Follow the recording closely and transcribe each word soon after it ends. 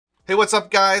Hey, what's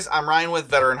up guys? I'm Ryan with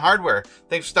Veteran Hardware.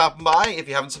 Thanks for stopping by. If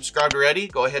you haven't subscribed already,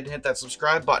 go ahead and hit that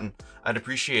subscribe button. I'd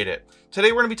appreciate it.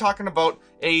 Today we're going to be talking about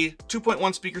a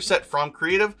 2.1 speaker set from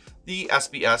Creative, the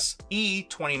SBS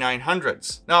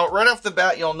E2900s. Now, right off the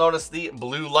bat, you'll notice the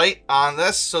blue light on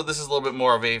this. So this is a little bit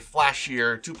more of a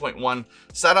flashier 2.1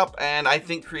 setup, and I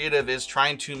think Creative is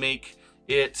trying to make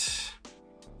it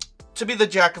to be the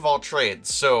jack of all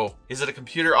trades. So is it a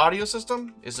computer audio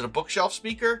system? Is it a bookshelf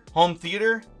speaker? Home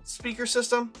theater speaker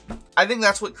system? I think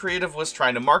that's what Creative was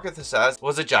trying to market this as,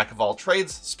 was a jack of all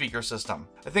trades speaker system.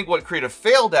 I think what Creative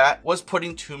failed at was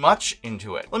putting too much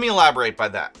into it. Let me elaborate by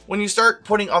that. When you start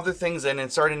putting other things in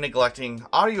and starting neglecting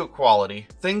audio quality,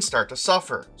 things start to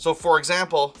suffer. So for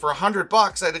example, for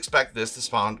 $100, I'd expect this to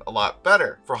sound a lot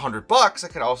better. For $100, I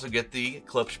could also get the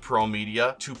Eclipse Pro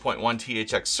Media 2.1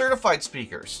 THX certified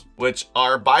speakers, which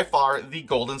are by far the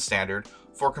golden standard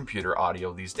for computer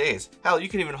audio these days. Hell, you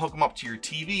can even hook them up to your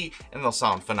TV and they'll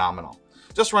sound phenomenal.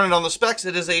 Just running on the specs,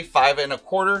 it is a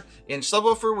 5.25 inch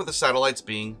subwoofer with the satellites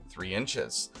being 3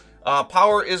 inches.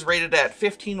 Power is rated at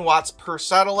 15 watts per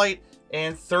satellite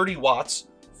and 30 watts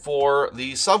for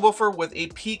the subwoofer with a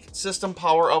peak system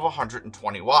power of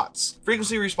 120 watts.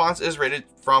 Frequency response is rated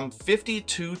from 50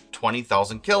 to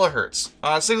 20,000 kilohertz.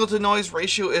 Signal to noise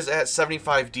ratio is at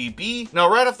 75 dB. Now,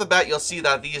 right off the bat, you'll see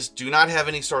that these do not have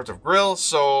any sorts of grills.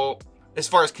 So as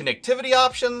far as connectivity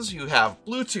options, you have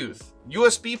Bluetooth,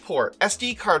 USB port,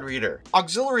 SD card reader,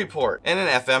 auxiliary port, and an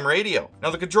FM radio.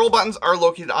 Now the control buttons are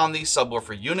located on the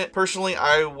subwoofer unit. Personally,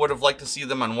 I would have liked to see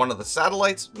them on one of the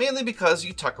satellites, mainly because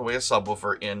you tuck away a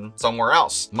subwoofer in somewhere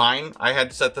else. Mine, I had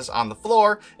to set this on the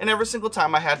floor, and every single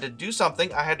time I had to do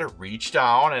something, I had to reach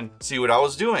down and see what I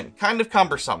was doing. Kind of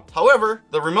cumbersome. However,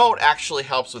 the remote actually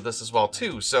helps with this as well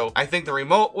too, so I think the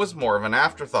remote was more of an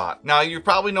afterthought. Now you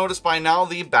probably noticed by now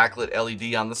the backlit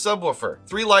LED on the subwoofer.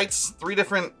 3 lights, 3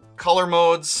 different color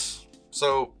modes.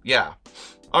 So yeah.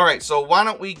 All right, so why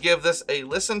don't we give this a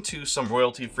listen to some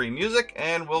royalty-free music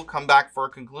and we'll come back for a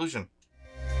conclusion.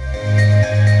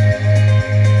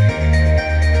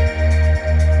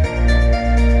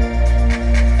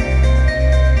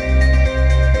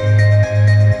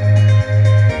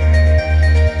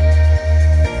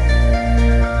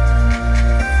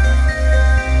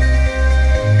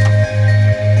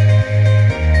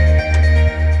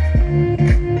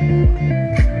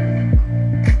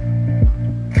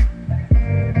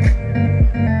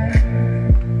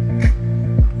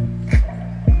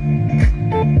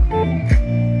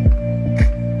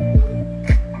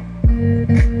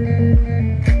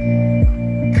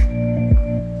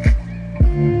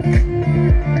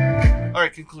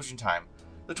 Conclusion time.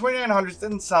 The 2900s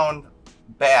didn't sound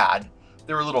bad.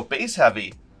 They were a little bass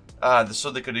heavy,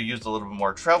 so they could have used a little bit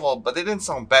more treble, but they didn't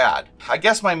sound bad. I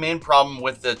guess my main problem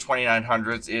with the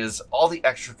 2900s is all the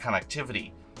extra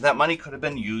connectivity. That money could have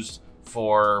been used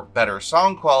for better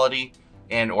sound quality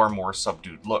and or more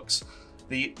subdued looks.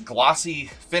 The glossy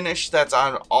finish that's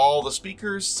on all the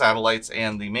speakers, satellites,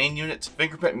 and the main unit,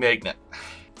 fingerprint magnet.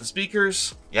 The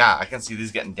speakers, yeah, I can see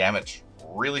these getting damaged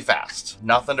really fast.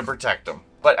 Nothing to protect them.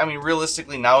 But I mean,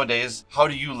 realistically nowadays, how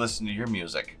do you listen to your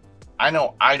music? I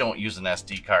know I don't use an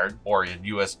SD card or a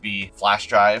USB flash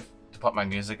drive to put my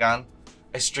music on.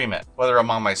 I stream it. Whether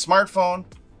I'm on my smartphone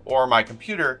or my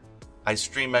computer, I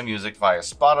stream my music via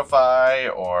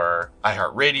Spotify or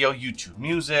iHeartRadio, YouTube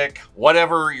Music,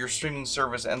 whatever your streaming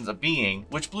service ends up being,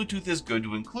 which Bluetooth is good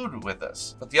to include with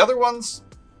this. But the other ones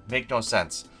make no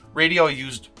sense. Radio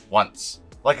used once.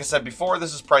 Like I said before,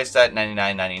 this is priced at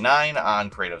 $99.99 on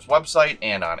Creative's website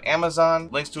and on Amazon.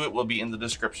 Links to it will be in the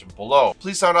description below.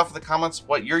 Please sound off in the comments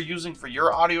what you're using for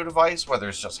your audio device, whether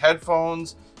it's just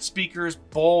headphones, speakers,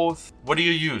 both. What do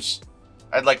you use?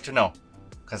 I'd like to know,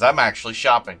 because I'm actually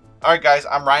shopping. All right, guys,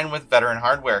 I'm Ryan with Veteran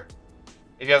Hardware.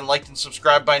 If you haven't liked and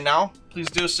subscribed by now, please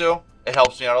do so. It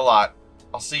helps me out a lot.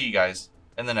 I'll see you guys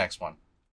in the next one.